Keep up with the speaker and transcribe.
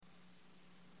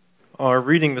Our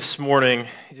reading this morning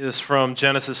is from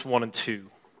Genesis 1 and 2.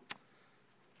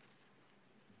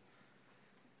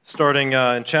 Starting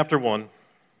in chapter 1,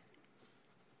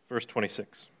 verse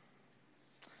 26.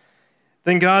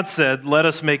 Then God said, "Let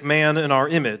us make man in our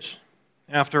image,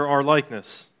 after our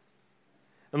likeness,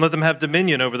 and let them have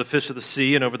dominion over the fish of the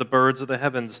sea, and over the birds of the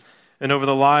heavens, and over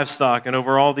the livestock, and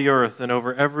over all the earth, and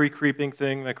over every creeping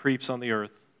thing that creeps on the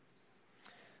earth."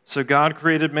 So God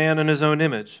created man in his own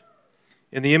image.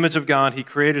 In the image of God, he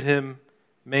created him,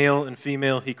 male and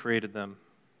female, he created them.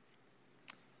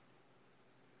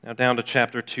 Now down to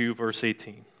chapter 2, verse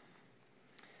 18.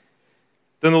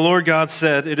 Then the Lord God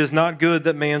said, "It is not good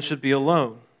that man should be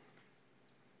alone.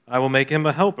 I will make him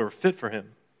a helper fit for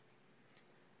him."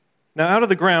 Now out of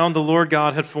the ground the Lord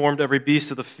God had formed every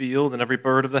beast of the field and every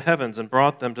bird of the heavens and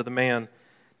brought them to the man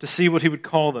to see what he would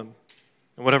call them.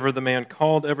 And whatever the man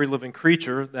called every living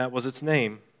creature, that was its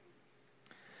name.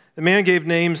 The man gave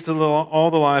names to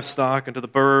all the livestock and to the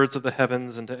birds of the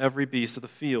heavens and to every beast of the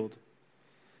field.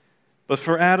 But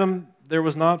for Adam there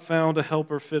was not found a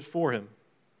helper fit for him.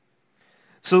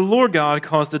 So the Lord God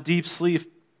caused a deep sleep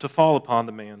to fall upon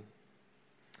the man.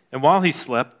 And while he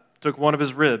slept, took one of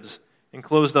his ribs and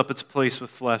closed up its place with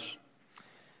flesh.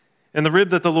 And the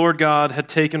rib that the Lord God had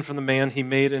taken from the man he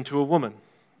made into a woman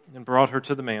and brought her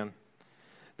to the man.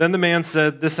 Then the man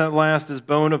said, "This at last is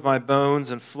bone of my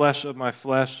bones and flesh of my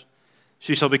flesh.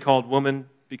 She shall be called woman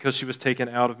because she was taken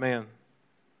out of man.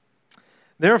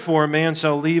 Therefore a man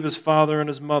shall leave his father and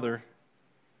his mother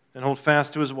and hold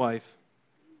fast to his wife,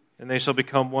 and they shall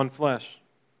become one flesh.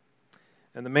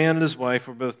 And the man and his wife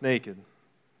were both naked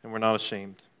and were not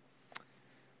ashamed."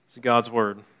 This is God's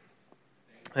word.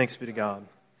 Thanks be to God.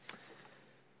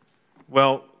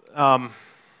 Well,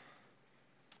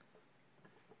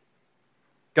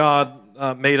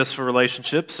 God made us for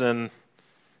relationships, and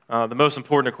the most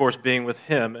important, of course, being with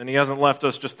Him. And He hasn't left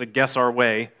us just to guess our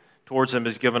way towards Him.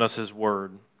 He's given us His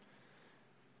Word.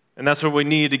 And that's what we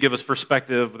need to give us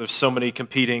perspective. There's so many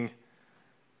competing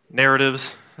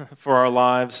narratives for our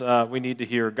lives. We need to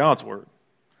hear God's Word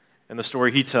and the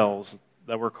story He tells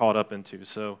that we're caught up into.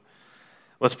 So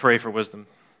let's pray for wisdom.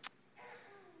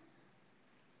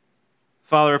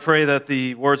 Father, I pray that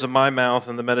the words of my mouth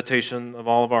and the meditation of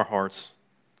all of our hearts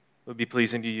would be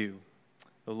pleasing to you,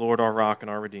 the Lord, our rock and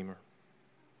our Redeemer.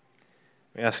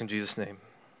 We ask in Jesus' name.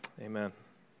 Amen.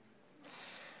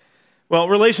 Well,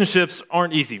 relationships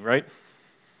aren't easy, right?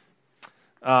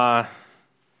 They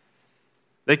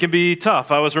can be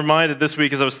tough. I was reminded this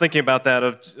week as I was thinking about that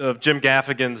of Jim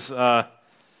Gaffigan's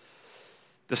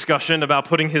discussion about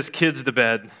putting his kids to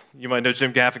bed. You might know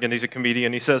Jim Gaffigan. He's a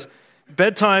comedian. He says,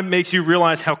 "Bedtime makes you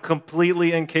realize how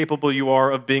completely incapable you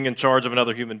are of being in charge of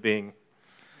another human being.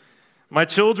 My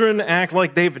children act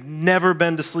like they've never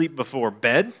been to sleep before.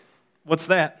 Bed? What's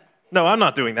that? No, I'm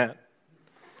not doing that.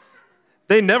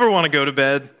 They never want to go to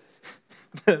bed."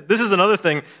 This is another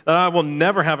thing that I will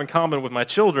never have in common with my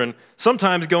children.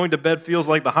 Sometimes going to bed feels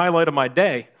like the highlight of my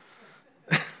day.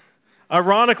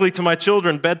 Ironically, to my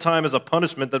children, bedtime is a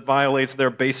punishment that violates their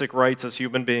basic rights as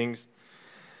human beings.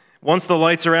 Once the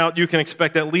lights are out, you can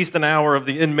expect at least an hour of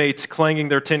the inmates clanging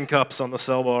their tin cups on the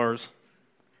cell bars.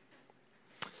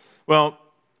 Well,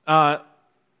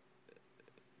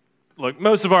 look,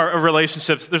 most of our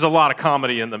relationships, there's a lot of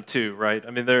comedy in them too, right?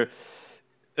 I mean,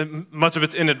 much of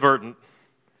it's inadvertent.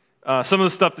 Some of the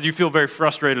stuff that you feel very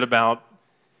frustrated about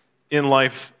in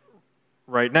life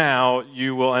right now,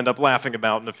 you will end up laughing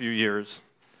about in a few years.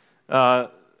 A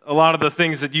lot of the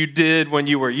things that you did when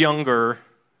you were younger,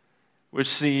 which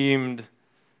seemed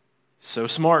so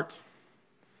smart,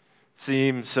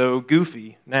 seem so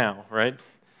goofy now, right?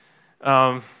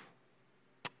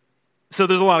 So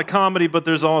there's a lot of comedy, but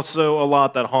there's also a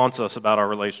lot that haunts us about our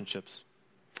relationships.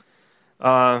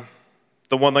 The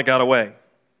one that got away,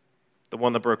 the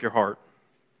one that broke your heart,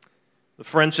 the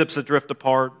friendships that drift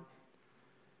apart,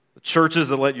 the churches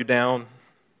that let you down,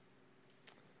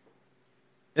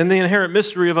 and the inherent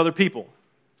mystery of other people.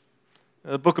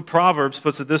 The book of Proverbs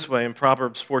puts it this way in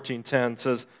Proverbs 14:10,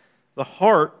 says, "The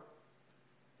heart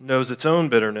knows its own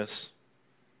bitterness,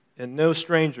 and no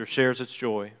stranger shares its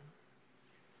joy."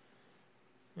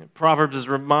 Proverbs is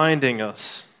reminding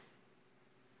us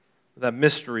of that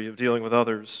mystery of dealing with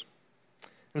others.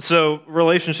 And so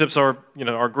relationships are,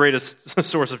 our greatest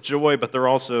source of joy, but they're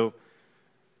also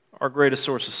our greatest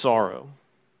source of sorrow.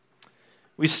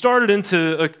 We started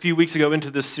a few weeks ago into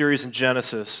this series in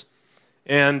Genesis,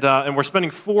 and we're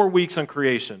spending 4 weeks on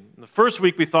creation. In the first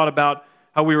week we thought about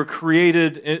how we were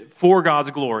created for God's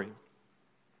glory.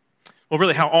 Well,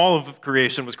 really how all of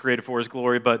creation was created for His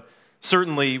glory, but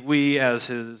certainly we as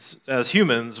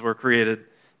humans were created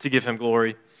to give Him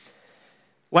glory.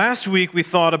 Last week we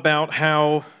thought about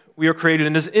how we are created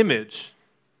in His image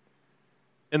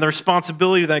and the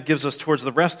responsibility that gives us towards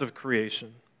the rest of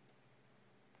creation.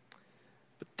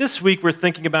 But this week we're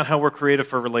thinking about how we're created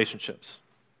for relationships.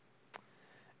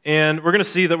 And we're going to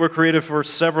see that we're created for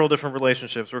several different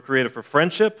relationships. We're created for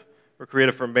friendship, we're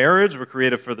created for marriage, we're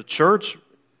created for the church,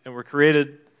 and we're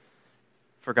created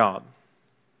for God.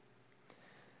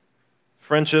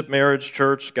 Friendship, marriage,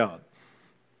 church, God.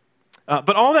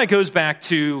 But all that goes back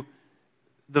to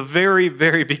the very,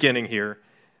 very beginning here.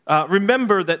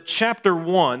 Remember that chapter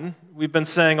 1, we've been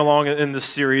saying along in this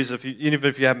series, even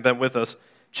if you haven't been with us,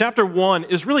 chapter 1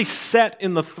 is really set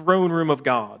in the throne room of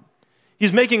God.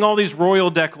 He's making all these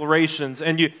royal declarations,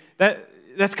 and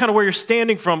that's kind of where you're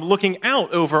standing from, looking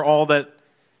out over all that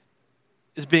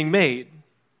is being made.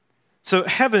 So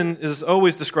heaven is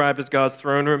always described as God's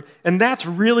throne room, and that's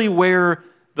really where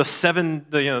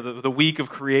the week of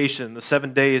creation, the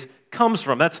 7 days, comes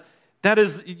from. That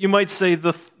is, you might say,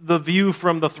 the view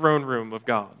from the throne room of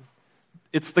God.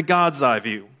 It's the God's eye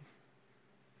view.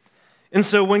 And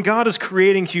so when God is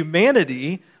creating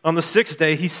humanity on the 6th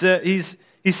day, he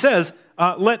says,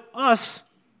 let us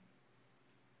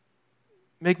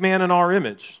make man in our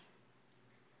image.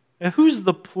 And who's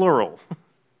the plural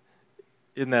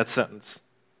in that sentence?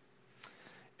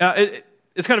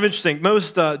 It's kind of interesting.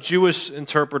 Most Jewish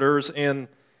interpreters and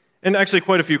actually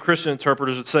quite a few Christian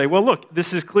interpreters would say, well, look,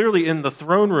 this is clearly in the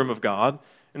throne room of God,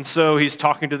 and so he's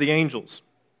talking to the angels.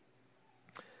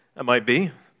 That might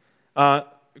be. Of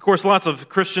course, lots of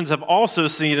Christians have also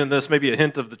seen in this maybe a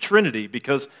hint of the Trinity,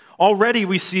 because already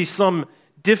we see some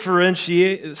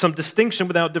distinction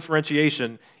without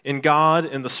differentiation in God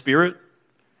and the Spirit,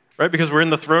 right? Because we're in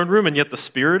the throne room, and yet the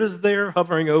Spirit is there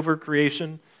hovering over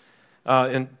creation.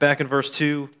 Back in verse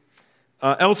 2.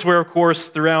 Elsewhere, of course,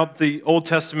 throughout the Old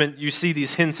Testament, you see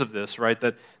these hints of this, right?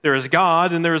 That there is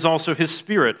God and there is also His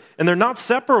Spirit. And they're not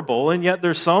separable, and yet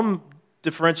there's some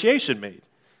differentiation made.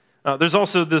 There's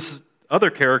also this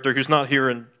other character who's not here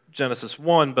in Genesis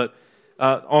 1, but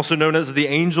also known as the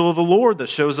angel of the Lord that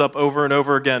shows up over and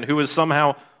over again, who is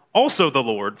somehow also the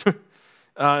Lord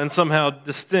and somehow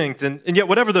distinct. And yet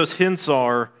whatever those hints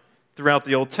are throughout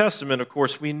the Old Testament, of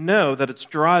course, we know that it's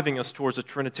driving us towards a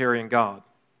Trinitarian God.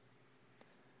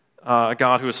 A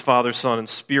God who is Father, Son, and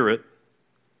Spirit,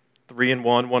 3 in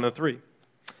 1, 1 in 3.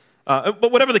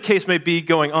 But whatever the case may be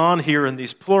going on here in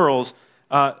these plurals,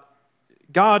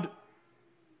 God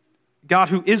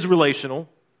who is relational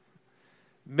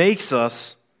makes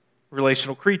us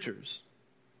relational creatures.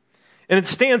 And it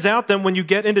stands out then when you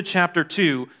get into chapter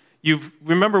 2,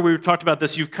 remember we talked about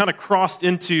this, you've kind of crossed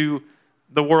into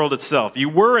the world itself. You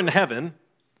were in heaven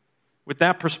with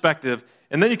that perspective,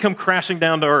 and then you come crashing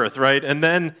down to earth, right? And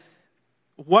then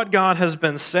what God has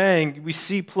been saying, we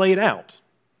see played out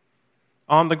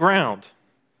on the ground.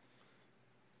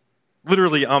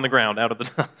 Literally on the ground,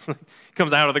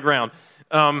 comes out of the ground.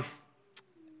 And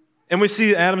we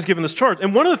see Adam's given this charge.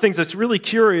 And one of the things that's really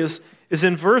curious is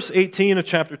in verse 18 of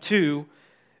chapter 2,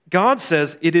 God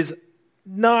says, it is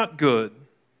not good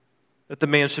that the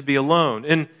man should be alone.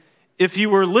 And if you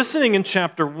were listening in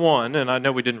chapter 1, and I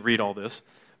know we didn't read all this,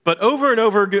 but over and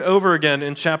over again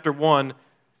in chapter 1,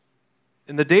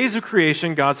 in the days of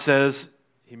creation, God says,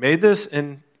 He made this,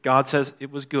 and God says,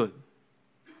 it was good.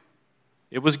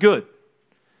 It was good.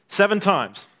 7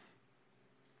 times.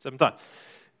 7 times.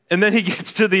 And then he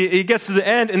gets to the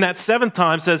end, and that 7th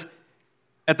time says,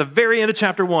 at the very end of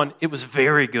chapter 1, it was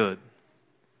very good.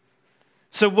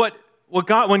 So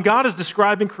when God is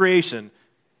describing creation,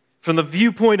 from the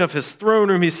viewpoint of His throne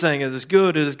room, He's saying, it is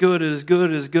good, it is good, it is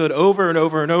good, it is good, over and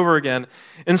over and over again.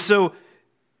 And so,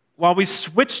 while we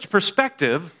switched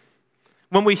perspective,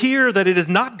 when we hear that it is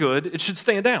not good, it should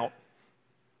stand out.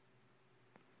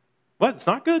 What? It's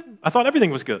not good? I thought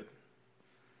everything was good.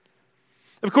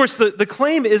 Of course, the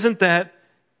claim isn't that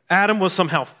Adam was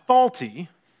somehow faulty,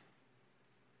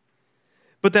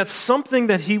 but that something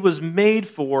that he was made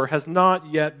for has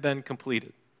not yet been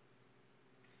completed.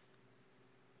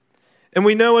 And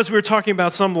we know, as we were talking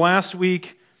about some last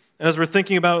week, and as we're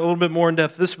thinking about it a little bit more in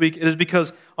depth this week, it is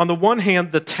because, on the one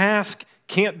hand, the task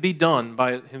can't be done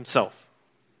by himself.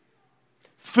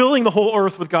 Filling the whole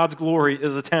earth with God's glory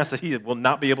is a task that he will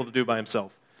not be able to do by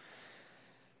himself.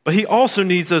 But he also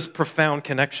needs those profound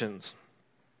connections.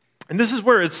 And this is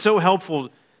where it's so helpful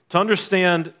to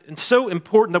understand, and so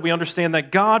important that we understand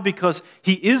that God, because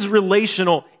He is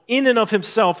relational in and of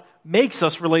Himself, makes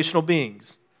us relational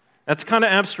beings. That's kind of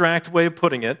abstract way of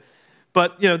putting it.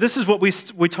 But this is what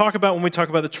we talk about when we talk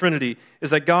about the Trinity,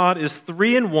 is that God is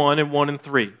 3 in 1 and 1 in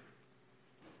 3.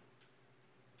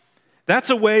 That's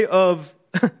a way of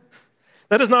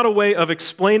That is not a way of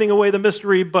explaining away the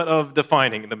mystery, but of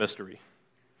defining the mystery.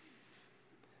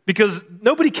 Because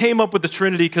nobody came up with the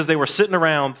Trinity because they were sitting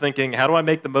around thinking, how do I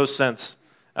make the most sense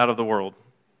out of the world?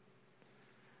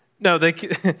 No,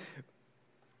 the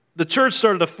church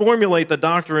started to formulate the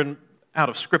doctrine out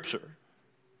of Scripture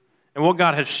and what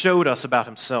God has showed us about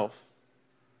himself.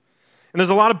 And there's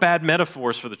a lot of bad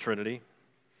metaphors for the Trinity.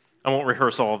 I won't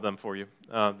rehearse all of them for you.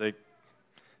 They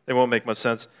won't make much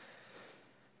sense.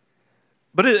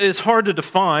 But it is hard to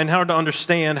define, hard to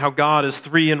understand how God is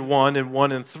 3 in 1 and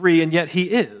 1 in 3, and yet he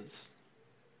is.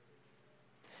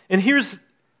 And here's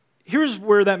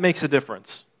where that makes a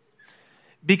difference.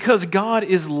 Because God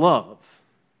is love.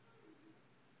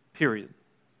 Period.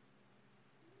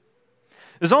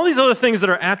 There's all these other things that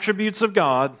are attributes of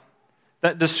God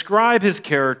that describe his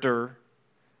character,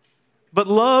 but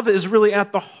love is really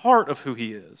at the heart of who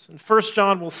he is. And 1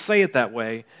 John will say it that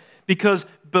way, because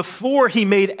before he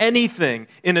made anything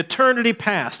in eternity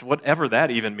past, whatever that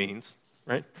even means,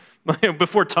 right?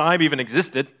 Before time even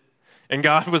existed, and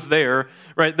God was there,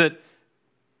 right? That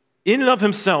in and of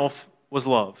himself was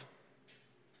love.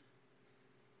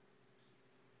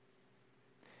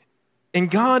 And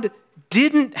God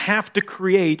didn't have to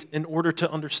create in order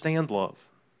to understand love.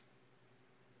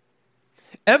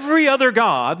 Every other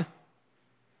God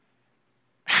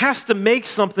has to make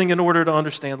something in order to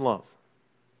understand love.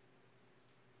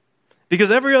 Because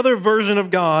every other version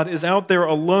of God is out there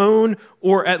alone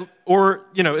or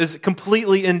is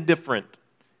completely indifferent,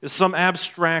 is some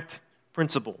abstract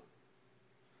principle.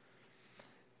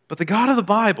 But the God of the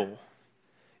Bible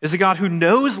is a God who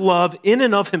knows love in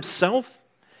and of himself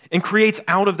and creates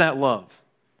out of that love.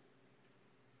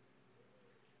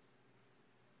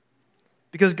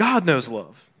 Because God knows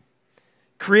love.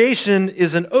 Creation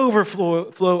is an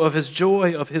overflow of his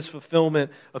joy, of his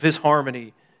fulfillment, of his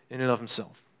harmony in and of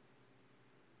himself.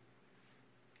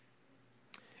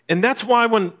 And that's why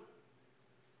when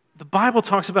the Bible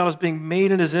talks about us being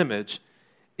made in his image,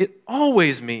 it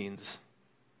always means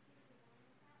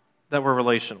that we're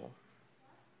relational.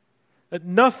 That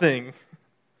nothing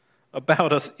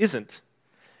about us isn't.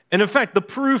 And in fact, the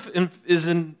proof is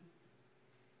in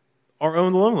our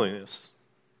own loneliness.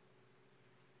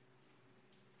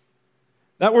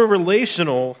 That we're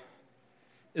relational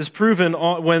is proven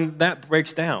when that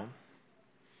breaks down.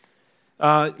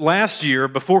 Last year,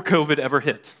 before COVID ever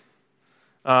hit,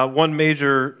 one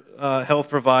major health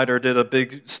provider did a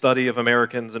big study of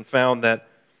Americans and found that,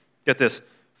 get this,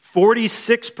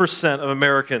 46% of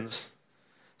Americans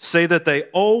say that they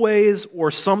always or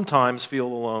sometimes feel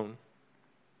alone.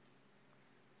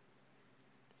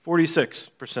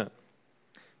 46%.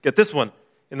 Get this one.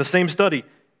 In the same study,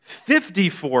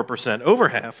 54%, over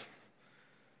half,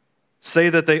 say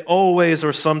that they always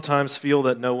or sometimes feel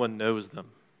that no one knows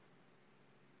them.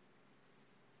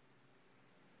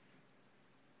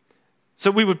 So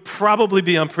we would probably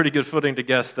be on pretty good footing to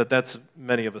guess that that's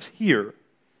many of us here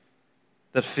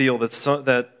that feel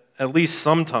that at least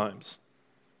sometimes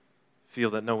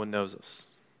feel that no one knows us.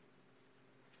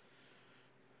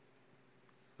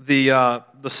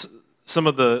 Some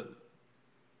of the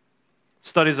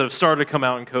studies that have started to come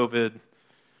out in COVID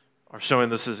are showing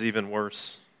this is even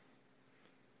worse.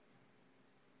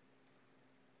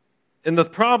 And the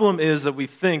problem is that we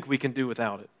think we can do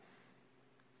without it.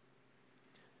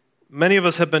 Many of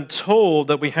us have been told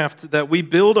that we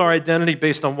build our identity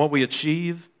based on what we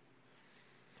achieve,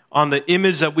 on the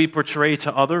image that we portray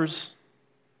to others.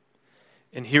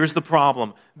 And here's the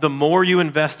problem. The more you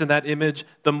invest in that image,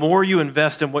 the more you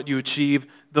invest in what you achieve,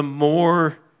 the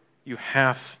more you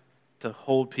have to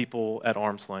hold people at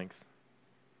arm's length.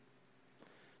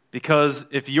 Because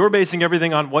if you're basing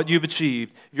everything on what you've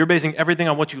achieved, if you're basing everything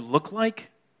on what you look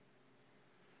like,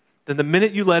 then the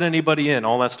minute you let anybody in,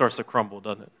 all that starts to crumble,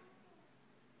 doesn't it?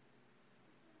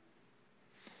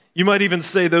 You might even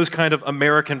say those kind of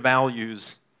American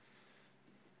values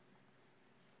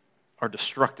are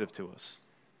destructive to us.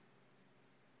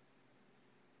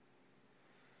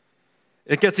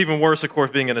 It gets even worse, of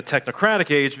course, being in a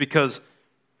technocratic age because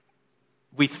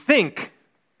we think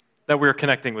that we're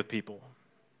connecting with people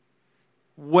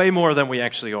way more than we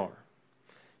actually are.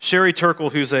 Sherry Turkle,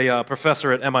 who's a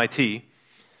professor at MIT,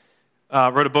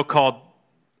 wrote a book called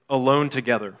Alone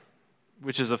Together,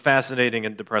 which is a fascinating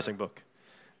and depressing book.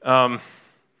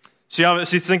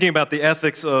 She's thinking about the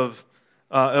ethics of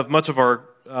much of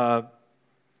our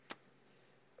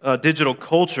digital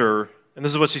culture, and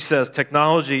this is what she says: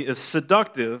 technology is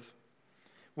seductive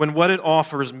when what it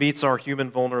offers meets our human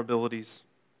vulnerabilities.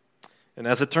 And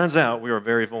as it turns out, we are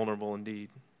very vulnerable indeed.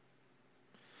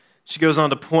 She goes on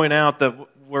to point out that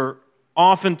we're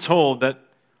often told that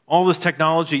all this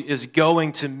technology is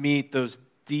going to meet those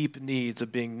deep needs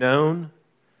of being known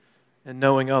and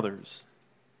knowing others.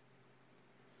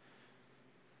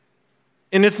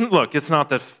 And it's not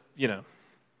that,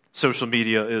 social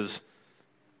media is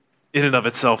in and of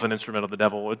itself an instrument of the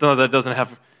devil. It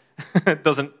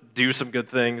doesn't do some good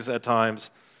things at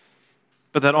times.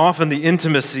 But that often the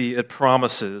intimacy it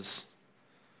promises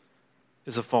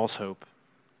is a false hope.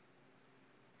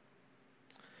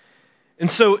 And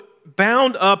so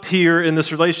bound up here in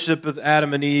this relationship with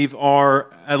Adam and Eve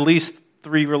are at least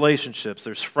three relationships.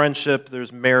 There's friendship,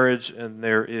 there's marriage, and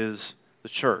there is the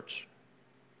church.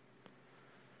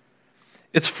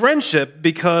 It's friendship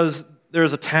because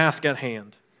there's a task at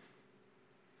hand.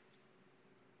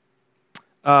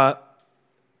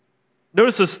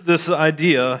 Notice this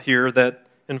idea here that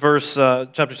in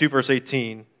chapter 2, verse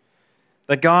 18,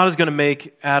 that God is going to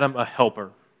make Adam a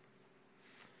helper.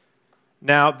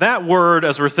 Now, that word,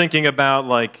 as we're thinking about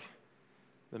like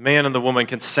the man and the woman,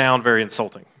 can sound very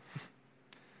insulting.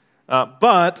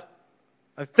 But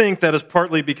I think that is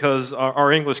partly because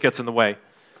our English gets in the way.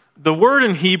 The word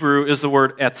in Hebrew is the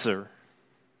word etzer,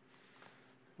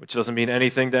 which doesn't mean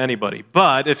anything to anybody.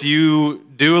 But if you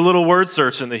do a little word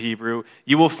search in the Hebrew,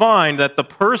 you will find that the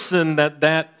person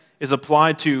that is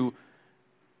applied to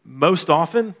most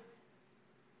often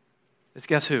is,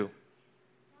 guess who?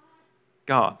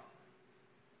 God.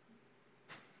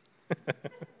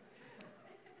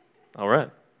 All right.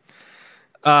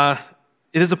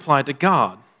 It is applied to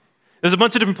God. There's a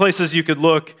bunch of different places you could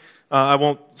look. I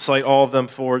won't cite all of them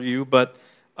for you, but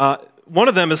one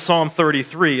of them is Psalm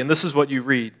 33, and this is what you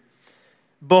read.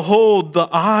 Behold, the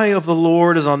eye of the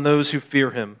Lord is on those who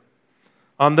fear him,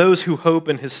 on those who hope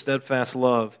in his steadfast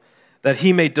love, that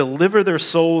he may deliver their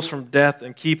souls from death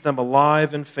and keep them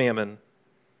alive in famine.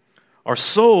 Our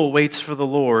soul waits for the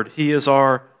Lord. He is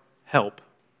our help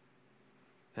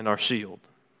and our shield.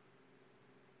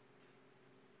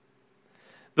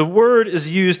 The word is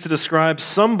used to describe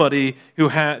somebody who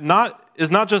is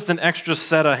not just an extra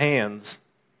set of hands,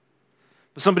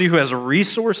 but somebody who has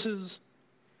resources,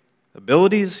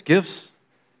 abilities, gifts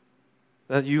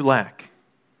that you lack.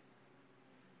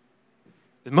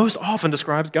 It most often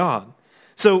describes God.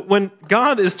 So when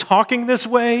God is talking this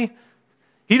way,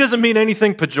 he doesn't mean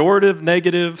anything pejorative,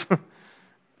 negative,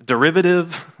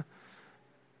 derivative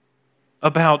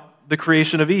about the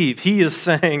creation of Eve. He is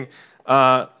saying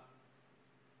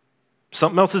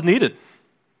something else is needed.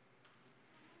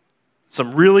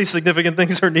 Some really significant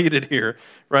things are needed here,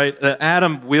 right? That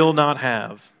Adam will not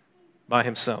have by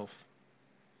himself.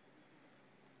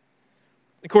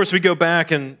 Of course, we go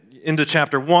back into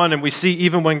chapter 1, and we see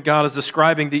even when God is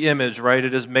describing the image, right?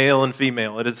 It is male and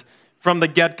female. It is from the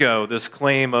get-go this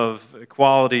claim of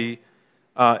equality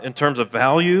in terms of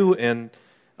value, and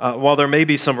while there may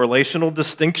be some relational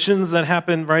distinctions that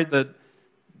happen, right, that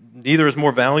neither is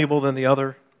more valuable than the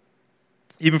other,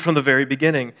 even from the very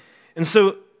beginning. And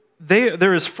so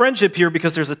there is friendship here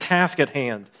because there's a task at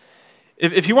hand.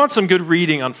 If you want some good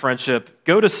reading on friendship,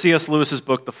 go to C.S. Lewis's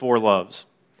book, The Four Loves.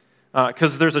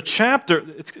 Because there's a chapter,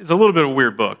 it's a little bit of a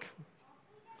weird book.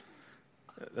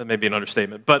 That may be an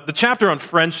understatement. But the chapter on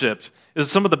friendship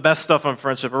is some of the best stuff on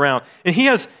friendship around. And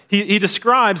he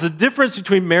describes the difference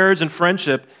between marriage and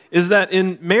friendship is that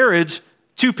in marriage,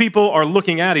 two people are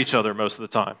looking at each other most of the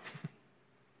time.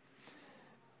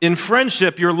 In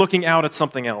friendship, you're looking out at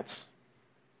something else.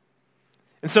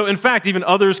 And so, in fact, even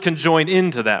others can join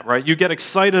into that, right? You get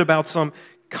excited about some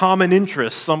common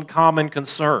interest, some common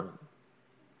concern.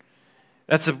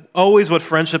 That's always what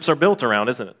friendships are built around,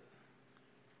 isn't it?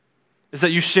 Is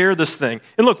that you share this thing.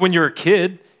 And look, when you're a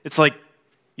kid, it's like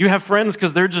you have friends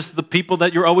because they're just the people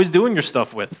that you're always doing your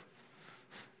stuff with.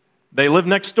 They live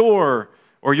next door,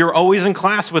 or you're always in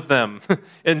class with them.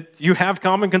 And you have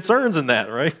common concerns in that,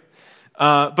 right?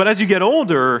 But as you get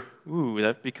older,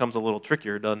 that becomes a little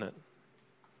trickier, doesn't it?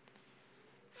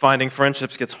 Finding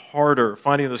friendships gets harder.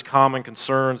 Finding those common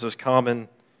concerns, those common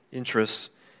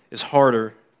interests is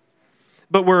harder.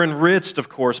 But we're enriched, of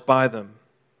course, by them.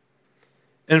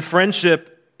 And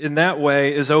friendship, in that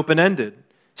way, is open-ended.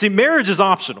 See, marriage is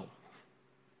optional.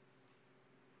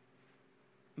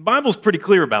 The Bible's pretty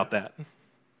clear about that,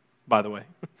 by the way.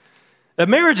 That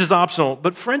marriage is optional,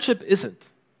 but friendship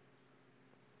isn't.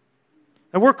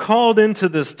 And we're called into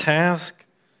this task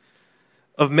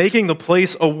of making the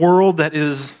place a world that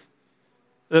is,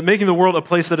 making the world a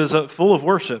place that is full of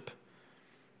worship.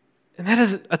 And that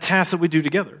is a task that we do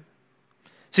together.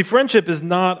 See, friendship is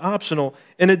not optional,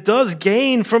 and it does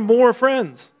gain from more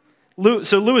friends.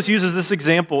 So Lewis uses this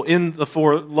example in The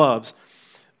Four Loves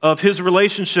of his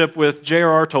relationship with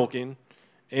J.R.R. Tolkien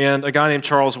and a guy named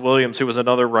Charles Williams, who was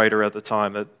another writer at the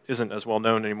time that isn't as well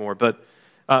known anymore. But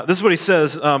this is what he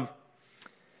says.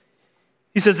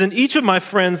 He says, "In each of my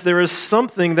friends, there is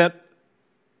something that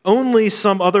only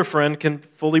some other friend can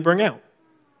fully bring out.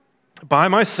 By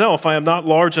myself, I am not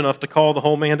large enough to call the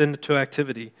whole man into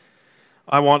activity.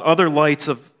 I want other lights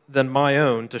than my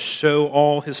own to show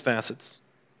all his facets.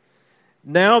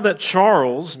 Now that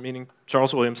Charles," meaning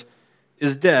Charles Williams,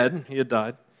 "is dead," he had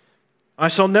died, "I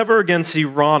shall never again see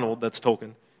Ronald," that's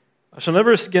Tolkien, "I shall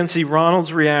never again see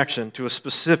Ronald's reaction to a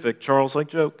specific Charles-like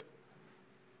joke.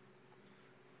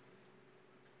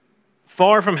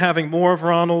 Far from having more of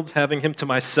Ronald, having him to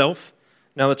myself,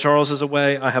 now that Charles is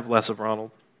away, I have less of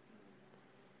Ronald.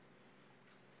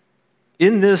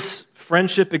 In this,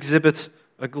 friendship exhibits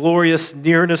a glorious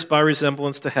nearness by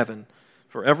resemblance to heaven,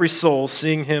 for every soul,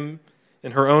 seeing him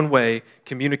in her own way,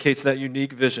 communicates that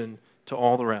unique vision to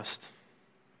all the rest."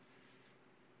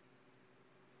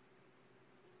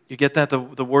 You get that,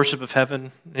 the worship of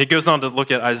heaven? He goes on to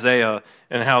look at Isaiah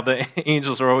and how the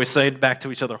angels are always saying back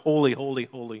to each other, "Holy, holy,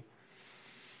 holy."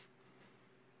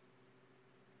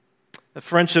 The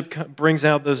friendship brings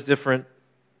out those different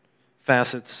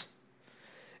facets.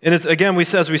 And it's, again,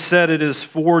 as we said, it is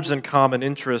forged in common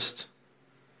interest.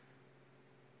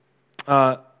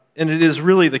 And it is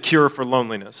really the cure for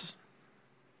loneliness.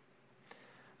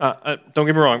 Don't get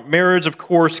me wrong. Marriage, of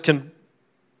course, can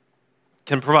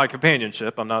provide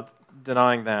companionship. I'm not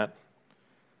denying that.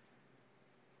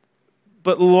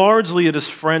 But largely it is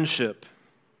friendship.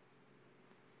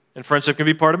 And friendship can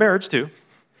be part of marriage too.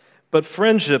 But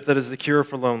friendship that is the cure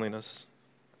for loneliness.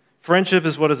 Friendship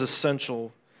is what is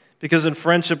essential. Because in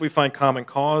friendship we find common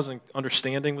cause and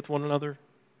understanding with one another.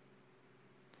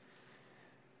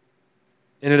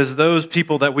 And it is those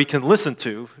people that we can listen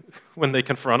to when they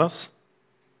confront us,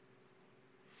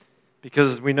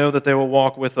 because we know that they will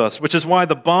walk with us, which is why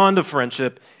the bond of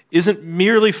friendship isn't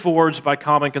merely forged by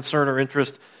common concern or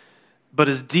interest, but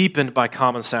is deepened by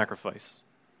common sacrifice.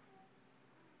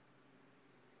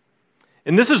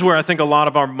 And this is where I think a lot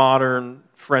of our modern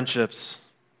friendships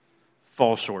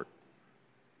fall short.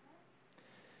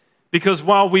 Because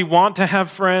while we want to have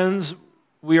friends,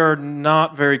 we are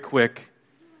not very quick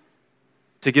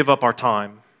to give up our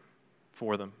time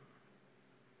for them.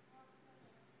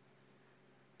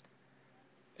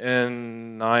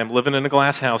 And I am living in a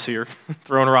glass house here,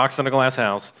 throwing rocks in a glass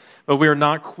house. But we are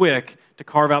not quick to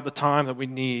carve out the time that we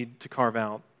need to carve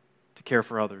out to care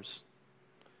for others.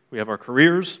 We have our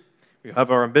careers, we have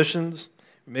our ambitions,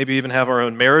 we maybe even have our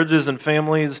own marriages and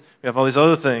families, we have all these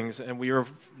other things, and we are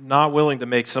not willing to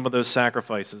make some of those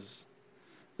sacrifices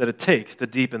that it takes to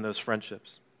deepen those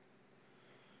friendships.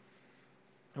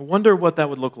 I wonder what that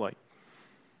would look like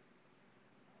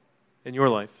in your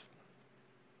life.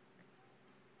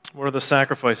 What are the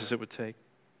sacrifices it would take?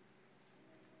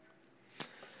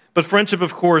 But friendship,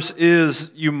 of course,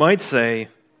 is, you might say,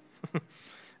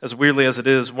 as weirdly as it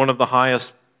is, one of the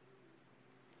highest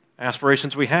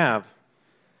aspirations we have.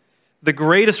 The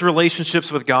greatest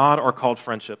relationships with God are called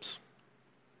friendships.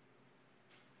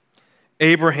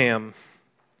 Abraham,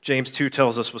 James 2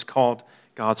 tells us, was called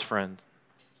God's friend.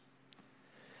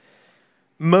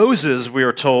 Moses, we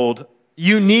are told,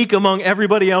 unique among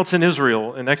everybody else in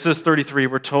Israel. In Exodus 33,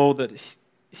 we're told that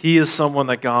he is someone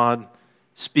that God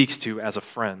speaks to as a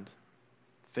friend,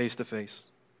 face to face.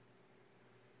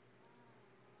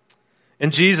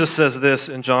 And Jesus says this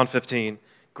in John 15,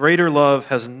 "Greater love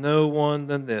has no one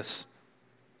than this,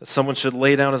 that someone should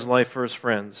lay down his life for his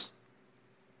friends.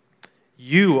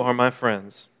 You are my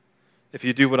friends, if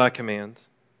you do what I command.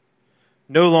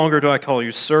 No longer do I call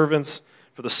you servants,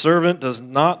 for the servant does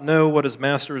not know what his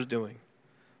master is doing,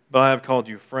 but I have called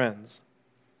you friends.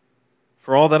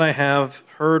 For all that I have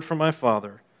heard from my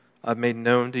Father, I've made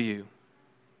known to you."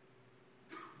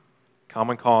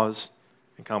 Common cause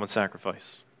and common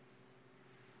sacrifice.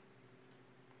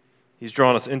 He's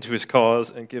drawn us into his cause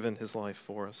and given his life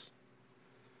for us.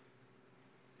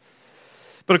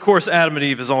 But of course, Adam and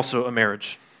Eve is also a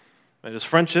marriage. It is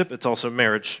friendship, it's also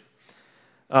marriage.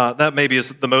 That maybe is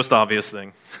the most obvious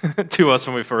thing to us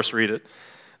when we first read it.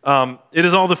 It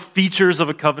is all the features of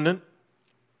a covenant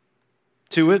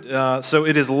to it. So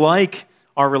it is like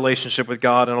our relationship with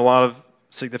God in a lot of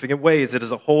significant ways. It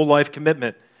is a whole life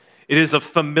commitment. It is a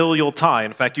familial tie.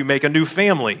 In fact, you make a new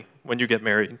family when you get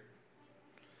married.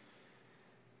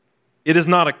 It is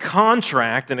not a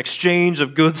contract, an exchange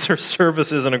of goods or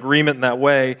services, an agreement in that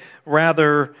way.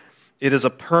 Rather, it is a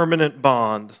permanent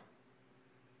bond.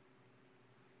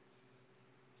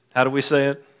 How do we say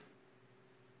it?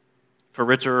 For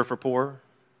richer or for poorer?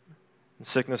 In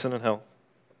sickness and in health.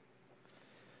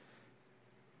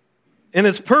 And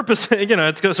its purpose,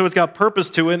 it's got purpose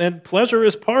to it, and pleasure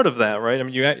is part of that, right? I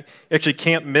mean, you actually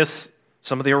can't miss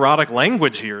some of the erotic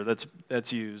language here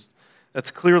that's used.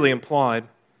 That's clearly implied.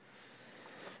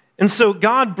 And so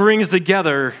God brings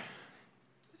together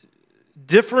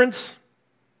difference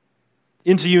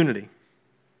into unity.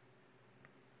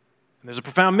 And there's a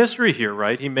profound mystery here,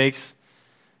 right?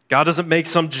 God doesn't make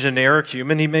some generic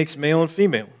human, he makes male and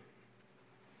female.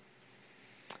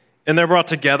 And they're brought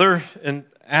together, and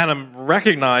Adam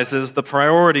recognizes the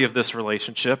priority of this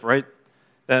relationship, right?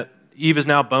 That Eve is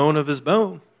now bone of his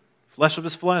bone, flesh of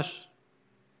his flesh.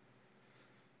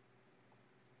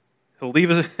 He'll leave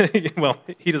his, well,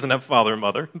 he doesn't have father and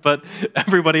mother, but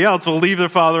everybody else will leave their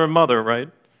father and mother, right?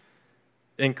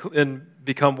 And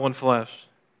become one flesh.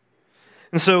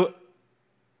 And so,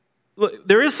 look,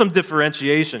 there is some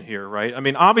differentiation here, right? I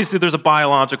mean, obviously there's a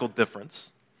biological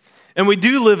difference. And we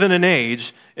do live in an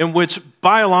age in which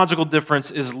biological difference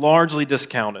is largely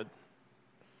discounted.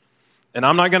 And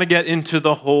I'm not going to get into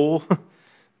the whole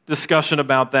discussion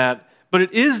about that, but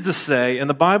it is to say, and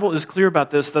the Bible is clear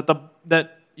about this,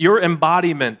 that your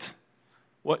embodiment,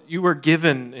 what you were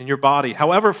given in your body,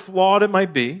 however flawed it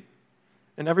might be,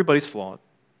 and everybody's flawed,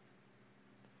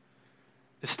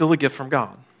 is still a gift from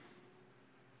God.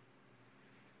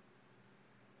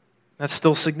 That's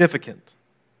still significant.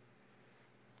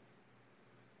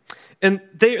 And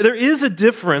there is a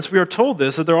difference, we are told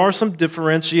this, that there are some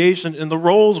differentiation in the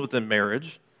roles within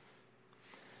marriage.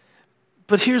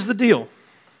 But here's the deal.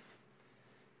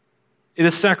 It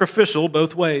is sacrificial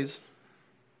both ways.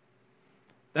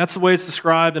 That's the way it's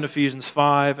described in Ephesians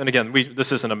 5. And again,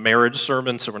 this isn't a marriage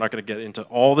sermon, so we're not going to get into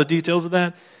all the details of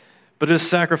that. But it is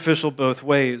sacrificial both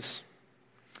ways.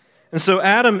 And so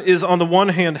Adam is, on the one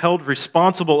hand, held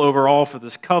responsible overall for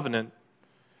this covenant.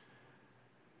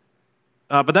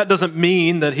 But that doesn't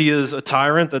mean that he is a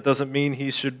tyrant. That doesn't mean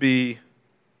he should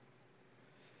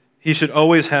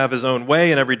always have his own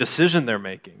way in every decision they're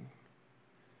making.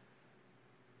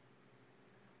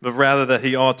 But rather that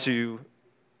he ought to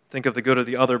think of the good of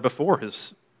the other before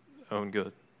his own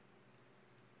good.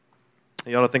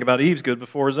 He ought to think about Eve's good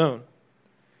before his own.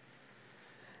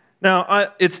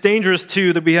 Now, it's dangerous,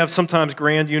 too, that we have sometimes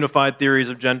grand unified theories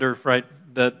of gender, right,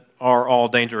 that are all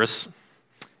dangerous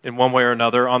in one way or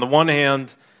another. On the one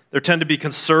hand, there tend to be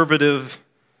conservative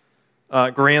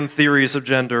grand theories of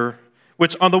gender,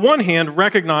 which on the one hand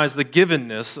recognize the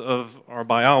givenness of our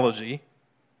biology,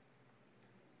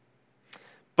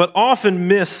 but often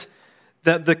miss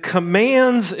that the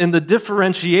commands and the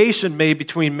differentiation made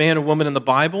between man and woman in the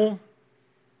Bible,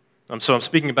 so I'm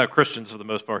speaking about Christians for the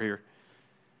most part here,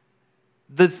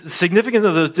 the significance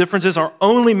of those differences are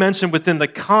only mentioned within the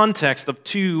context of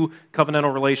two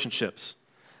covenantal relationships.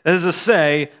 That is to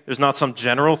say, there's not some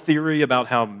general theory about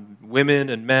how women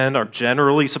and men are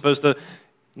generally supposed to.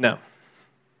 No.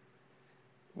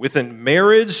 Within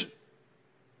marriage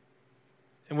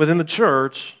and within the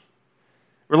church,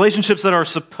 relationships that are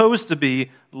supposed to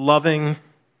be loving,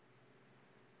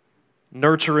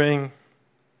 nurturing,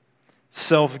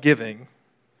 self-giving,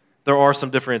 there are some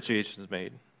differentiations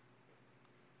made.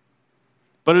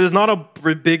 But it is not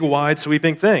a big, wide,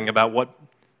 sweeping thing about what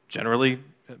generally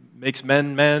makes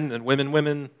men men and women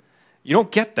women. You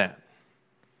don't get that.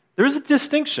 There is a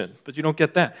distinction, but you don't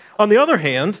get that. On the other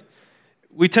hand,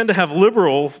 we tend to have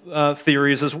liberal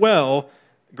theories as well,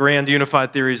 grand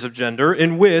unified theories of gender,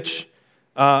 in which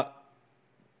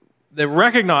they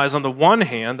recognize on the one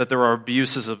hand that there are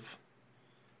abuses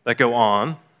that go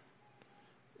on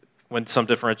when some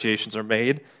differentiations are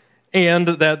made, and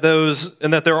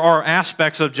that there are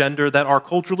aspects of gender that are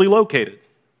culturally located,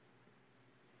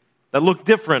 that look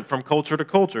different from culture to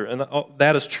culture. And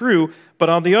that is true, but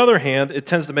on the other hand, it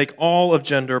tends to make all of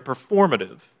gender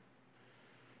performative,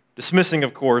 dismissing,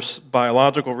 of course,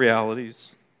 biological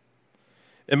realities,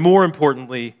 and more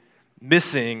importantly,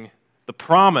 missing the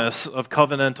promise of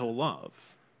covenantal love,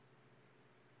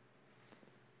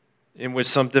 in which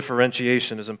some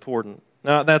differentiation is important.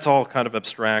 Now, that's all kind of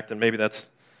abstract, and maybe that's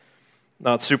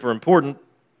not super important.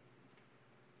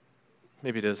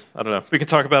 Maybe it is. I don't know. We can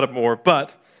talk about it more.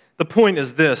 But the point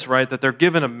is this, right? That they're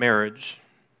given a marriage.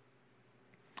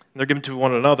 And they're given to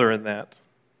one another in that.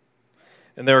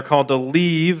 And they're called to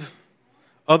leave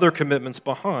other commitments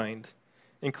behind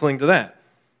and cling to that.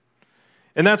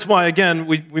 And that's why, again,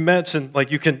 we mentioned, like,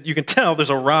 you can tell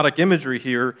there's erotic imagery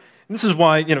here. And this is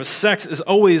why, sex is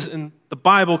always in the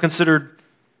Bible considered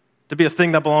to be a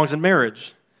thing that belongs in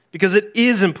marriage. Because it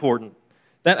is important.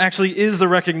 That actually is the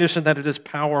recognition that it is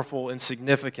powerful and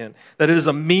significant, that it is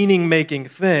a meaning-making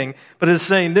thing, but it is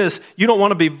saying this: you don't want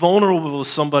to be vulnerable with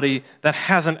somebody that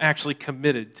hasn't actually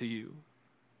committed to you.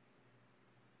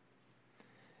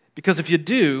 Because if you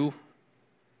do,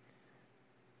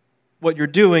 what you're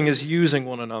doing is using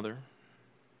one another.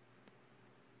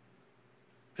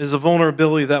 It is a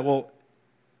vulnerability that will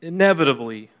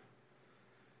inevitably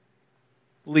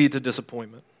lead to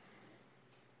disappointment.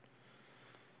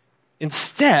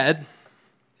 Instead,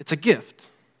 it's a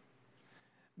gift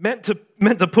meant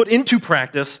to put into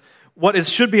practice what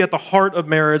should be at the heart of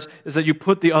marriage is that you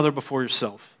put the other before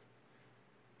yourself.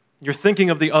 You're thinking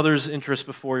of the other's interest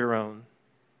before your own.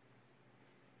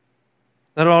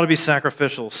 That ought to be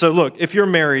sacrificial. So look, if you're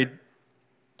married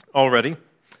already,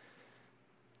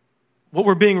 what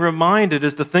we're being reminded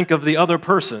is to think of the other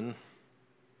person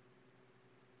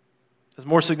as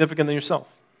more significant than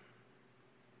yourself.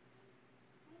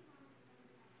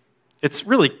 It's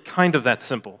really kind of that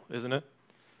simple, isn't it?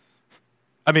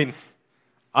 I mean,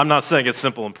 I'm not saying it's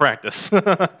simple in practice.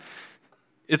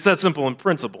 It's that simple in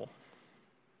principle.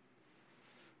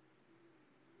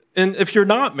 And if you're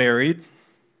not married,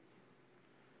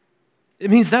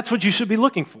 it means that's what you should be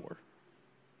looking for.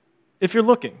 If you're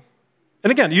looking.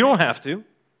 And again, you don't have to.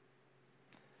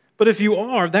 But if you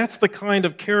are, that's the kind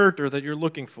of character that you're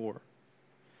looking for.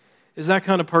 Is that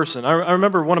kind of person. I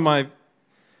remember one of my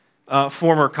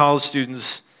former college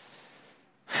students.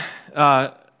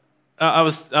 I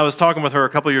was talking with her a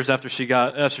couple of years after she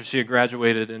had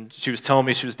graduated, and she was telling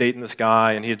me she was dating this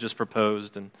guy, and he had just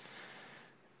proposed, and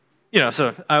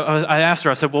so I asked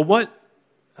her. I said, "Well, what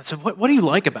do you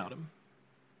like about him?"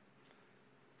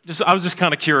 I was just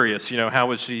kind of curious, how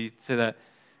would she say that?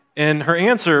 And her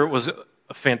answer was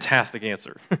a fantastic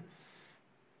answer.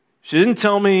 She didn't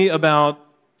tell me about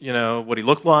what he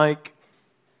looked like.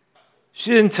 She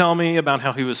didn't tell me about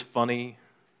how he was funny.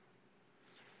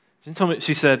 She didn't tell me.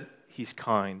 She said, he's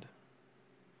kind.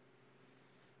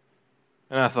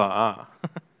 And I thought,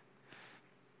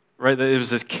 right? It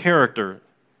was his character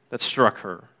that struck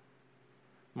her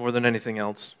more than anything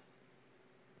else.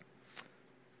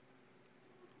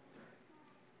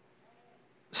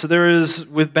 So there is,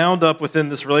 bound up within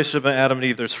this relationship of Adam and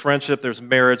Eve, there's friendship, there's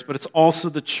marriage, but it's also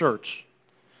the church.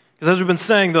 Because as we've been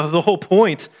saying, the whole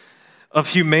point of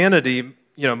humanity,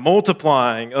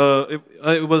 multiplying,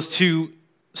 it was to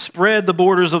spread the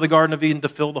borders of the Garden of Eden to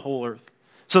fill the whole earth.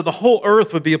 So the whole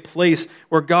earth would be a place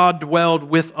where God dwelled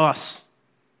with us.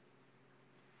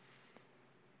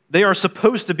 They are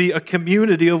supposed to be a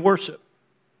community of worship.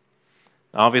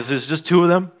 Obviously, it's just two of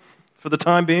them for the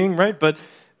time being, right? But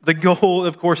the goal,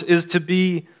 of course, is to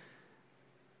be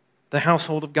the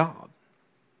household of God.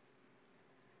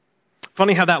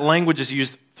 Funny how that language is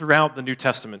used throughout the New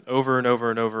Testament over and over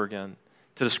and over again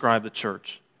to describe the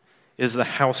church, is the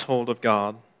household of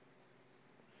God.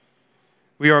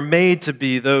 We are made to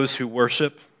be those who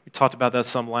worship. We talked about that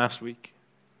some last week.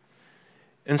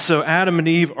 And so Adam and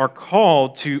Eve are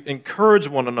called to encourage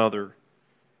one another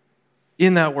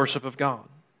in that worship of God.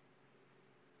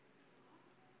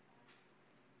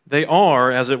 They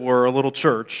are, as it were, a little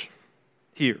church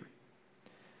here.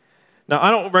 Now, I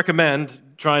don't recommend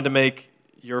trying to make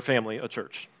your family a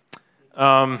church.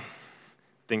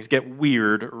 Things get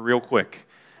weird real quick.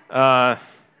 But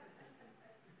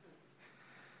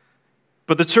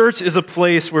the church is a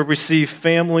place where we see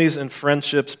families and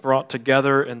friendships brought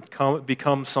together and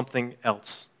become something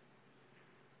else,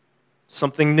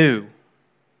 something new.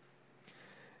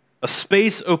 A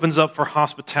space opens up for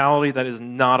hospitality that is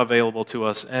not available to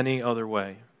us any other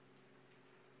way,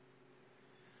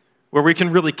 where we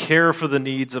can really care for the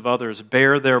needs of others,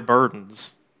 bear their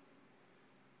burdens,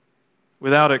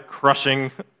 without it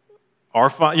crushing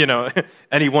our,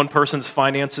 any one person's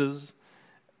finances,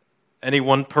 any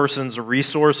one person's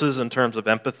resources in terms of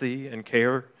empathy and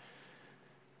care,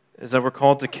 is that we're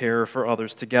called to care for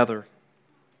others together.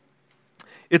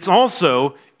 It's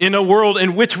also, in a world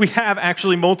in which we have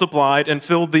actually multiplied and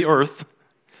filled the earth,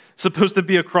 supposed to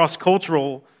be a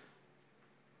cross-cultural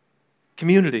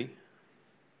community.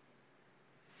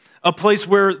 A place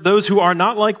where those who are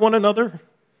not like one another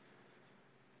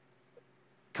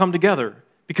come together,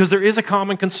 because there is a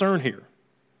common concern here.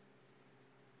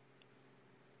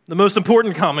 The most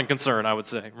important common concern, I would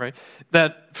say, right?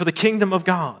 That for the kingdom of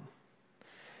God.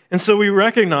 And so we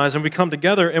recognize and we come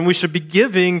together, and we should be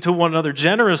giving to one another,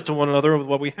 generous to one another with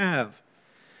what we have.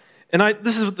 And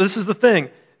this is the thing.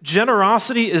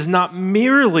 Generosity is not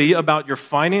merely about your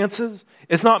finances.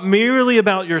 It's not merely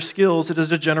about your skills. It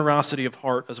is a generosity of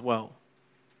heart as well.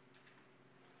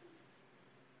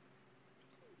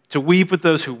 To weep with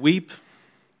those who weep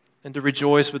and to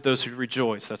rejoice with those who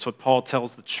rejoice. That's what Paul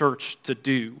tells the church to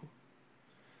do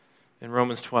in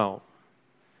Romans 12.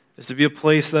 Is to be a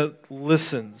place that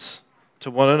listens to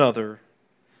one another,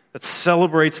 that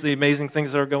celebrates the amazing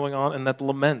things that are going on, and that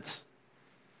laments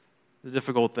the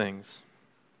difficult things.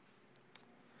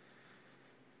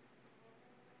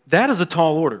 That is a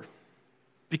tall order,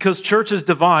 because churches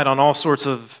divide in all sorts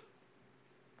of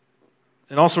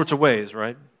ways,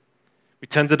 right? We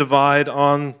tend to divide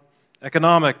on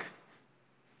economic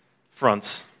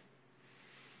fronts.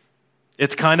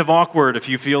 It's kind of awkward if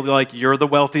you feel like you're the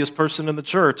wealthiest person in the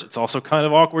church. It's also kind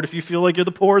of awkward if you feel like you're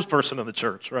the poorest person in the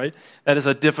church, right? That is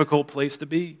a difficult place to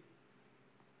be.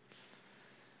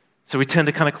 So we tend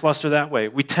to kind of cluster that way.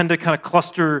 We tend to kind of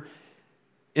cluster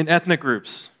in ethnic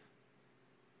groups,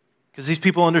 because these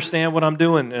people understand what I'm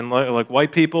doing. And like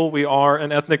white people, we are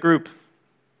an ethnic group.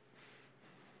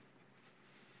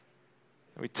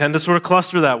 We tend to sort of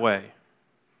cluster that way.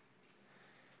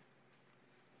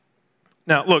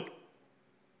 Now, look,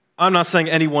 I'm not saying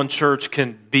any one church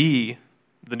can be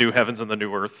the new heavens and the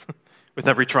new earth with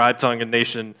every tribe, tongue, and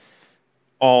nation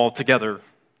all together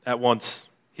at once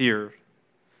here.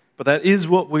 But that is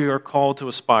what we are called to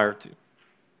aspire to.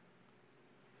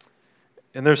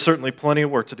 And there's certainly plenty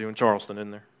of work to do in Charleston, isn't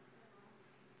there?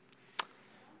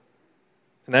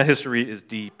 And that history is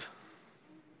deep.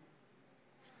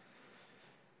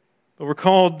 But we're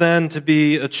called then to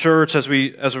be a church, as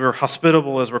we're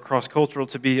hospitable, as we're cross-cultural,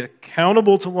 to be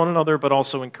accountable to one another, but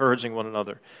also encouraging one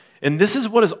another. And this is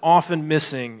what is often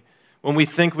missing when we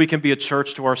think we can be a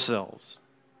church to ourselves.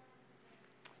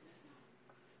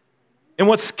 And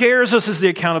what scares us is the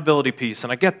accountability piece,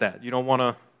 and I get that. You don't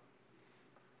want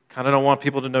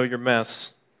people to know your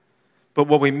mess. But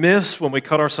what we miss when we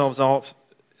cut ourselves off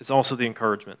is also the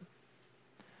encouragement.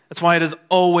 That's why it is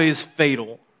always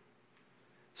fatal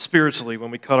spiritually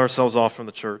when we cut ourselves off from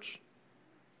the church.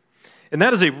 And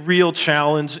that is a real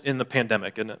challenge in the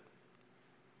pandemic, isn't it?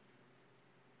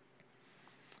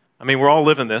 I mean, we're all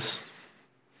living this.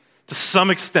 To some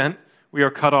extent, we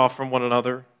are cut off from one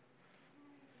another.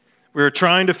 We are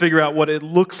trying to figure out what it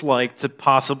looks like to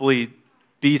possibly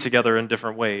be together in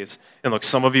different ways. And look,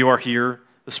 some of you are here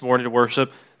this morning to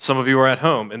worship. Some of you are at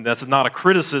home. And that's not a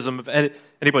criticism of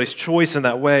anybody's choice in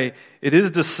that way. It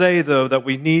is to say, though, that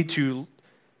we need to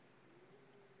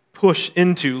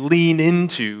lean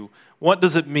into, what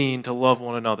does it mean to love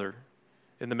one another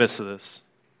in the midst of this?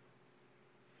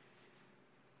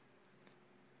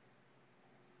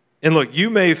 And look, you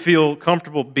may feel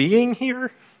comfortable being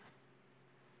here.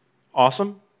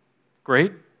 Awesome.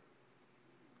 Great.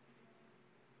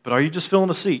 But are you just filling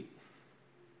a seat?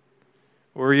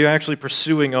 Or are you actually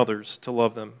pursuing others to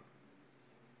love them?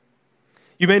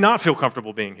 You may not feel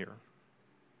comfortable being here.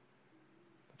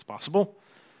 It's possible.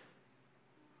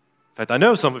 In fact, I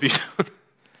know some of you don't.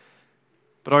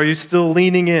 But are you still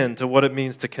leaning in to what it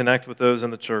means to connect with those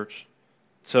in the church,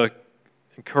 to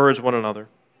encourage one another?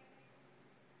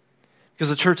 Because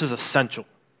the church is essential.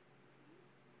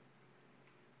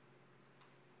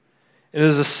 It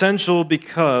is essential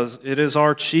because it is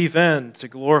our chief end to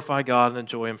glorify God and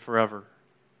enjoy Him forever.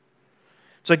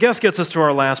 Which I guess gets us to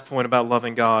our last point about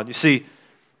loving God. You see,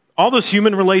 all those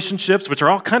human relationships, which are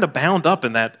all kind of bound up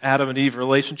in that Adam and Eve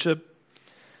relationship,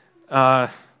 are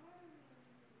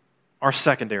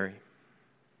secondary.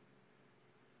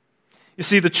 You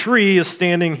see, the tree is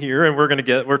standing here, and we're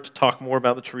to talk more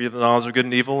about the tree of the knowledge of good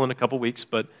and evil in a couple weeks,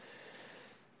 but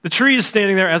the tree is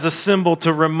standing there as a symbol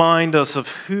to remind us of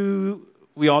who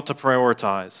we ought to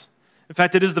prioritize. In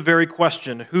fact, it is the very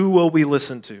question, who will we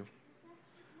listen to?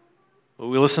 Will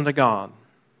we listen to God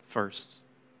first?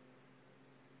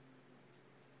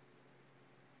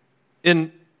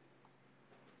 And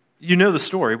you know the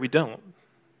story, we don't.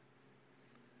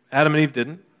 Adam and Eve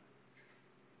didn't.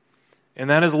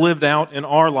 And that is lived out in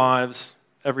our lives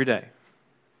every day.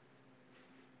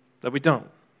 That we don't.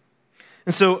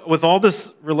 And so with all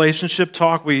this relationship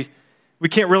talk, we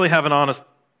can't really have an honest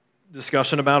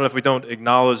discussion about it if we don't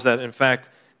acknowledge that, in fact,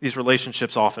 these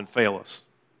relationships often fail us.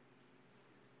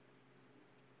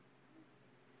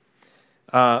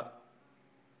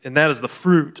 And that is the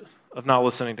fruit of not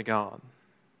listening to God.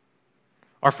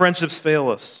 Our friendships fail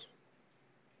us.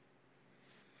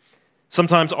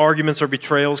 Sometimes arguments or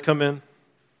betrayals come in.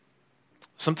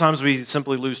 Sometimes we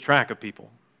simply lose track of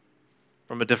people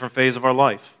from a different phase of our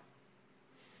life.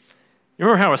 You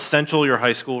remember how essential your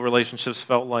high school relationships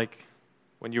felt like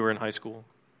when you were in high school?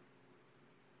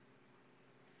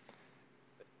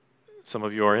 Some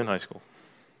of you are in high school.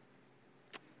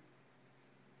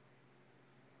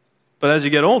 But as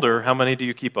you get older, how many do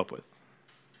you keep up with?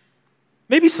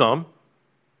 Maybe some.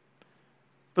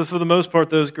 But for the most part,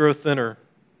 those grow thinner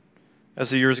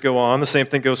as the years go on. The same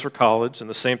thing goes for college, and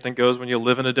the same thing goes when you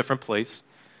live in a different place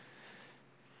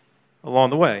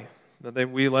along the way.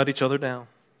 We let each other down.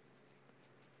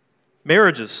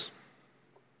 Marriages.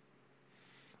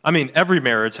 I mean, every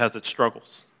marriage has its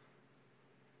struggles.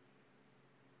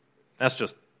 That's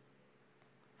just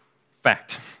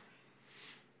fact.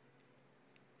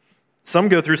 Some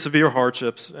go through severe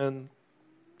hardships, and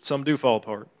some do fall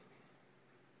apart.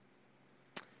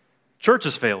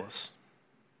 Churches fail us.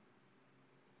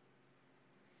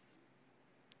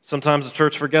 Sometimes the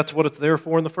church forgets what it's there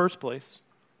for in the first place.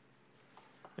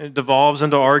 It devolves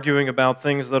into arguing about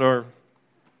things that are,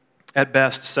 at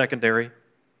best, secondary.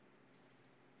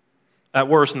 At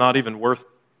worst, not even worth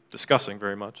discussing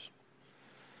very much.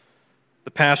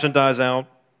 The passion dies out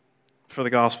for the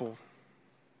gospel.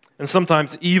 And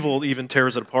sometimes evil even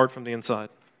tears it apart from the inside.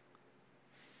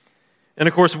 And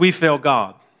of course, we fail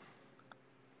God.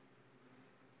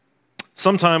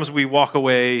 Sometimes we walk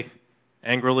away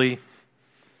angrily,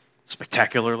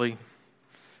 spectacularly,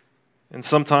 and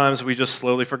sometimes we just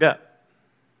slowly forget.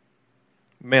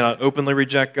 We may not openly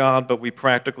reject God, but we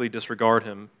practically disregard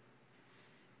Him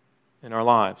in our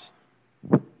lives.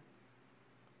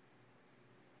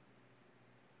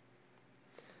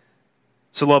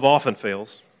 So love often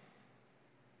fails,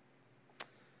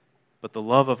 but the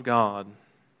love of God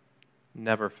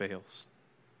never fails.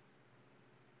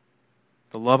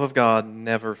 The love of God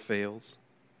never fails.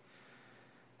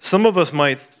 Some of us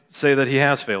might say that He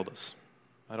has failed us.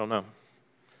 I don't know.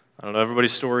 I don't know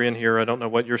everybody's story in here. I don't know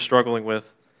what you're struggling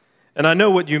with. And I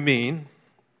know what you mean.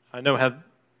 I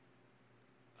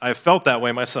have felt that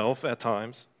way myself at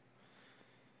times.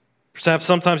 Perhaps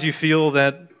sometimes you feel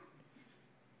that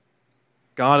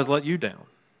God has let you down.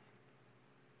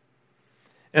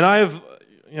 And I have,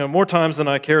 more times than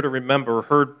I care to remember,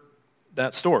 heard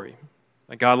that story,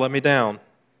 that God let me down.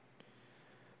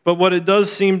 But what it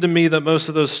does seem to me that most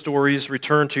of those stories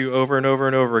return to over and over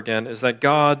and over again is that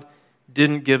God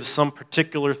didn't give some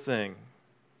particular thing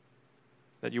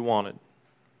that you wanted.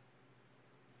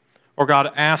 Or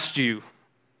God asked you,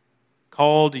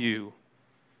 called you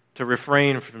to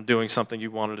refrain from doing something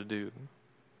you wanted to do.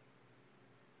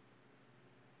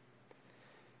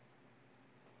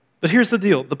 But here's the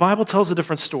deal. The Bible tells a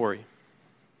different story.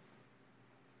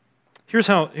 Here's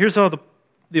how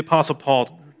the Apostle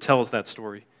Paul tells that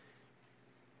story.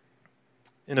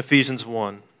 In Ephesians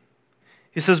 1.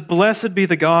 He says, "Blessed be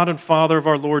the God and Father of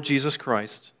our Lord Jesus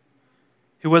Christ,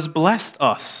 who has blessed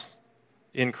us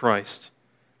in Christ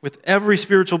with every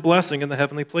spiritual blessing in the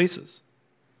heavenly places,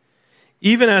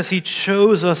 even as He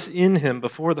chose us in Him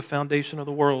before the foundation of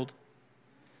the world,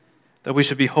 that we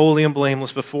should be holy and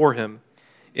blameless before Him.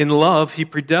 In love, He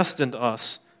predestined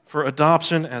us for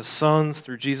adoption as sons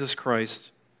through Jesus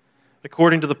Christ,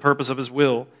 according to the purpose of His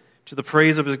will, to the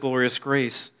praise of His glorious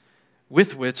grace,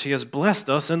 with which He has blessed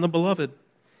us in the Beloved.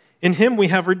 In Him we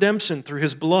have redemption through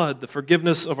His blood, the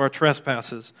forgiveness of our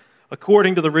trespasses,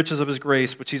 according to the riches of His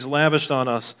grace, which He's lavished on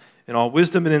us in all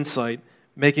wisdom and insight,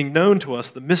 making known to us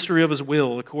the mystery of His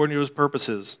will, according to His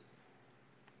purposes,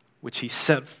 which He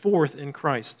set forth in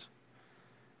Christ,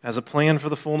 as a plan for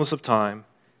the fullness of time,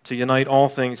 to unite all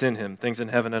things in Him, things in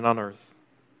heaven and on earth."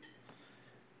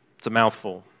 It's a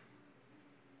mouthful.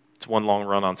 It's one long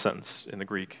run-on sentence in the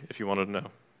Greek, if you wanted to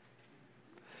know.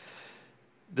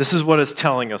 This is what it's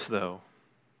telling us, though,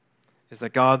 is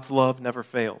that God's love never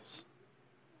fails.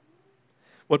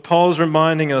 What Paul is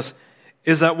reminding us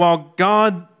is that while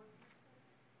God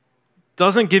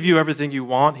doesn't give you everything you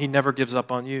want, He never gives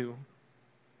up on you.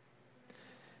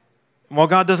 And while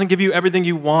God doesn't give you everything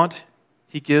you want,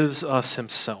 He gives us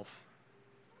Himself.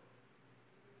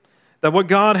 That what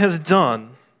God has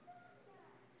done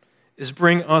is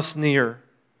bring us near.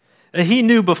 And He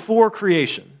knew before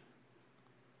creation,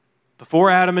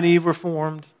 before Adam and Eve were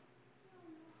formed,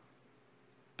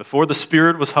 before the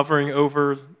Spirit was hovering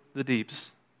over the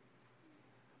deeps,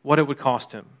 what it would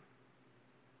cost Him.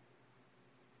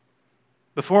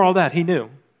 Before all that, He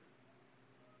knew.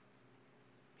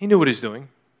 He knew what He's doing.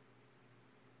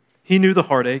 He knew the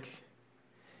heartache.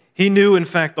 He knew, in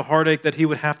fact, the heartache that He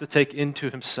would have to take into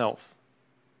Himself.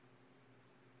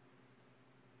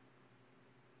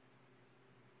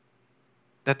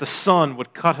 That the Son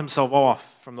would cut Himself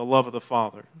off from the love of the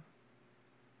Father.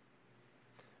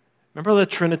 Remember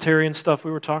that Trinitarian stuff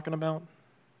we were talking about?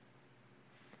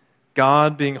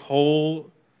 God being whole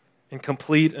and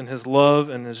complete in His love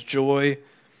and His joy,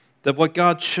 that what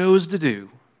God chose to do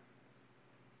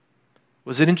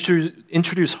was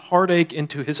introduce heartache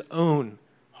into His own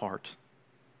heart,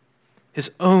 His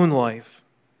own life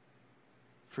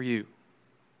for you.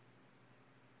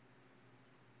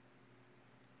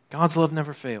 God's love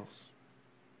never fails.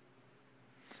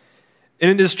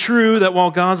 And it is true that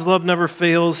while God's love never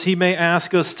fails, He may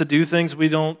ask us to do things we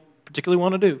don't particularly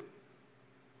want to do.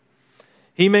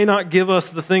 He may not give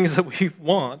us the things that we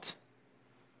want,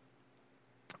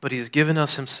 but he has given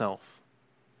us himself.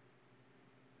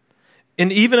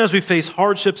 And even as we face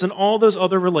hardships and all those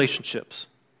other relationships,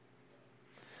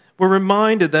 we're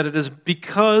reminded that it is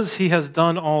because he has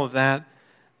done all of that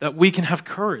that we can have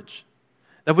courage,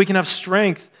 that we can have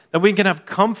strength, that we can have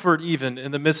comfort even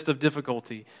in the midst of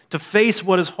difficulty, to face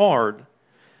what is hard,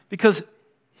 because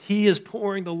he is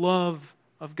pouring the love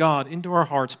of God into our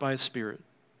hearts by his Spirit.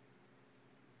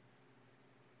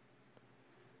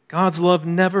 God's love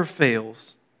never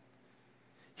fails.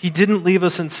 He didn't leave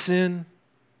us in sin.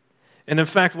 And in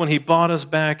fact, when he bought us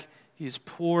back, he's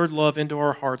poured love into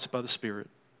our hearts by the Spirit.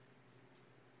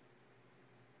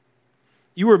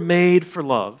 You were made for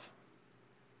love.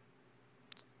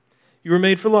 You were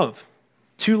made for love,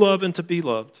 to love and to be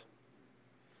loved.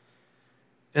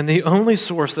 And the only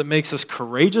source that makes us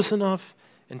courageous enough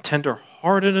and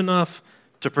tender-hearted enough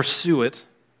to pursue it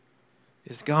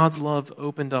is God's love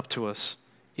opened up to us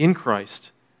in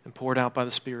Christ and poured out by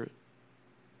the Spirit.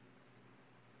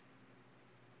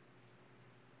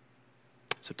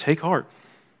 So take heart.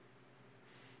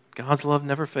 God's love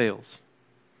never fails,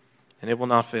 and it will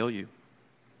not fail you.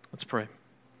 Let's pray.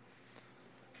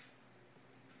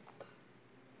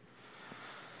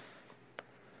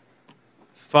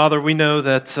 Father, we know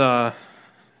that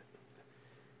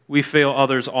we fail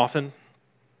others often.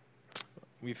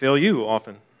 We fail you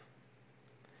often.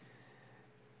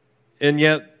 And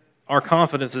yet, our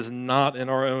confidence is not in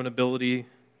our own ability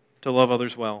to love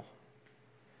others well,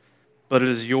 but it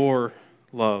is your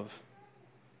love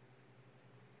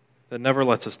that never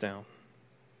lets us down,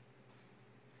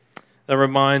 that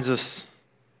reminds us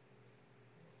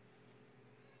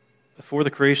before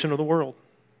the creation of the world,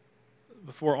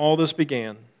 before all this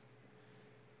began,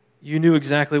 you knew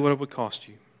exactly what it would cost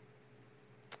you.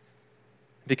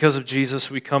 Because of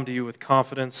Jesus, we come to you with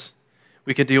confidence.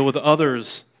 We can deal with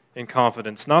others in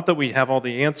confidence. Not that we have all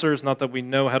the answers, not that we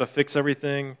know how to fix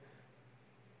everything,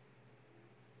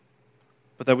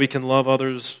 but that we can love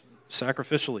others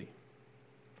sacrificially,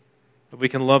 that we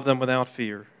can love them without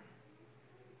fear.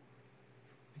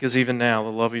 Because even now, the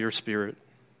love of your Spirit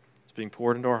is being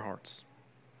poured into our hearts.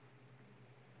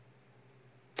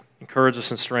 Encourage us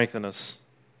and strengthen us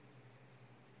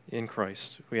in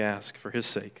Christ, we ask for his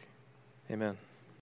sake. Amen.